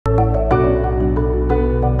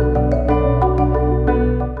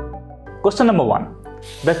Question number 1.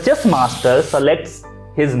 The chess master selects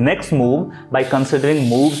his next move by considering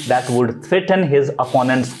moves that would threaten his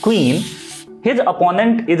opponent's queen. His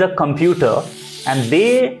opponent is a computer and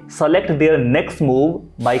they select their next move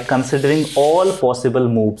by considering all possible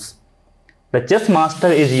moves. The chess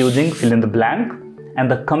master is using fill in the blank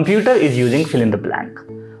and the computer is using fill in the blank.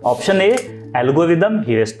 Option A, algorithm,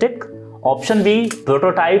 heuristic. Option B,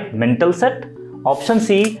 prototype, mental set. Option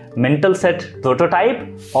C, mental set,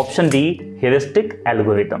 prototype. Option D, heuristic,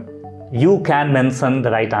 algorithm. You can mention the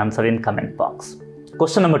right answer in comment box.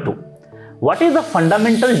 Question number 2. What is the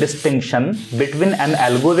fundamental distinction between an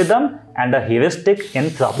algorithm and a heuristic in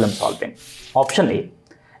problem solving? Option A.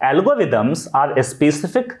 Algorithms are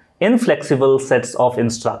specific, inflexible sets of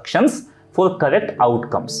instructions for correct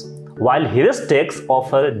outcomes, while heuristics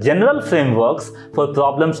offer general frameworks for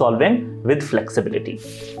problem solving with flexibility.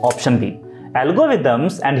 Option B.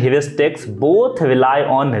 Algorithms and heuristics both rely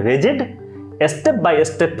on rigid,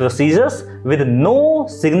 step-by-step procedures with no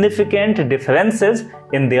significant differences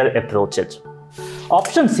in their approaches.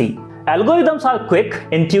 Option C. Algorithms are quick,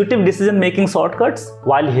 intuitive decision-making shortcuts,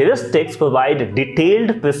 while heuristics provide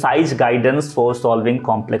detailed, precise guidance for solving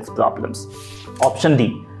complex problems. Option D.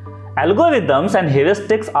 Algorithms and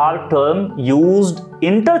heuristics are terms used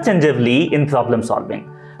interchangeably in problem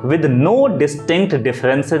solving, with no distinct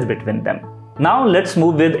differences between them. Now let's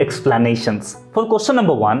move with explanations. For question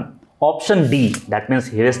number 1, option D, that means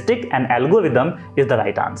heuristic and algorithm, is the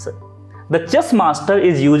right answer. The chess master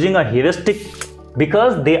is using a heuristic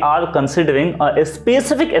because they are considering a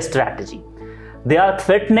specific strategy. They are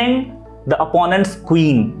threatening the opponent's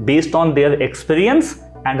queen based on their experience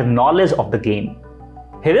and knowledge of the game.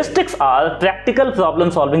 Heuristics are practical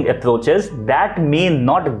problem-solving approaches that may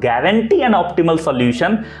not guarantee an optimal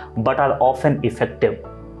solution but are often effective.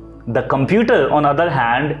 The computer, on the other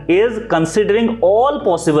hand, is considering all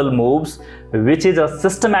possible moves, which is a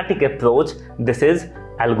systematic approach. This is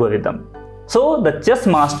algorithm. So the chess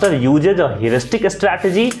master uses a heuristic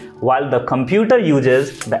strategy while the computer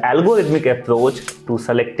uses the algorithmic approach to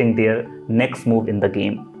selecting their next move in the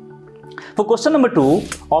game. For question number 2,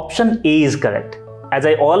 option A is correct. As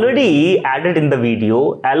I already added in the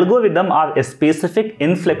video, algorithms are a specific,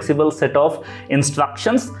 inflexible set of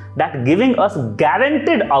instructions that giving us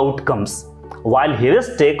guaranteed outcomes, while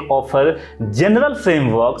heuristic offer general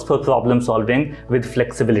frameworks for problem solving with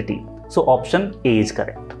flexibility. So option A is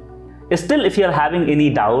correct. Still, if you are having any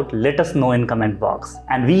doubt, let us know in comment box.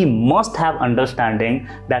 And we must have understanding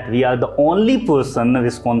that we are the only person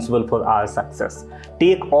responsible for our success.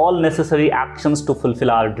 Take all necessary actions to fulfill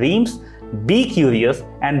our dreams. Be curious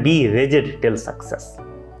and be rigid till success.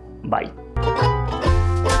 Bye.